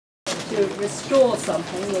to restore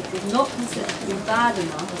something that is not considered to be bad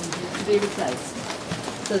enough to be replaced.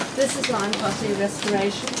 So this is lime putty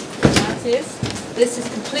restoration. That is. This is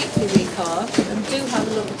completely recarved, and do have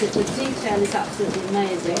a look at it. The detail is absolutely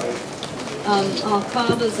amazing. Our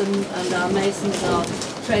carvers and our masons are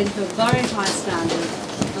trained to a very high standard,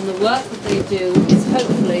 and the work that they do is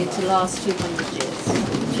hopefully to last 200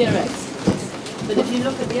 years. Pure excellence. But if you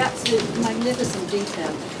look at the absolute magnificent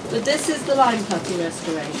detail, but this is the lime putty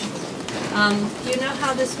restoration. Do you know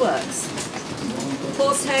how this works?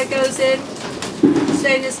 Horsehair goes in,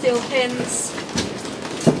 stainless steel pins,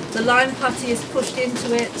 the lime putty is pushed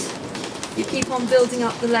into it, you keep on building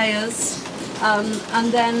up the layers,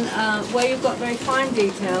 and then where you've got very fine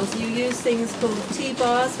details, you use things called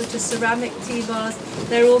T-bars, which are ceramic T-bars.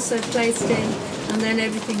 They're also placed in, and then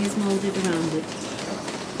everything is moulded around it.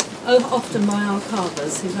 Often by our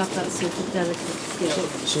carvers who have that sort of delicate skill.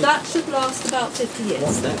 So that should last about 50 years.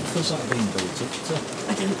 What depth was that being built up to?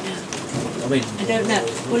 I don't know.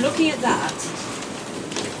 We're looking at that.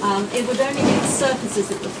 It would only be the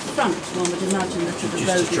surfaces at the front, one would imagine, that are eroded.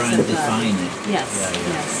 Just to try and define it. Yes,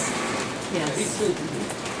 yes.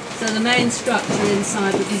 So the main structure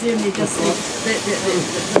inside would presumably just be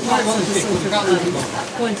the parts that are sort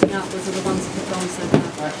of pointing upwards are the ones that have gone so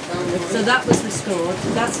bad. So that was restored.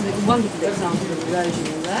 That's a wonderful example of erosion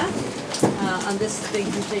in there. And this has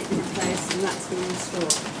been completely replaced, and that's been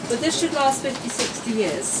restored. But this should last 50, 60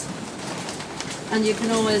 years. And you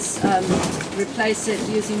can always replace it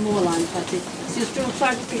using more lime putty. So you're still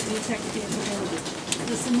trying to keep the integrity of the building.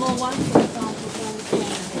 There's some more wonderful examples around the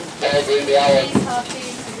corner here. These are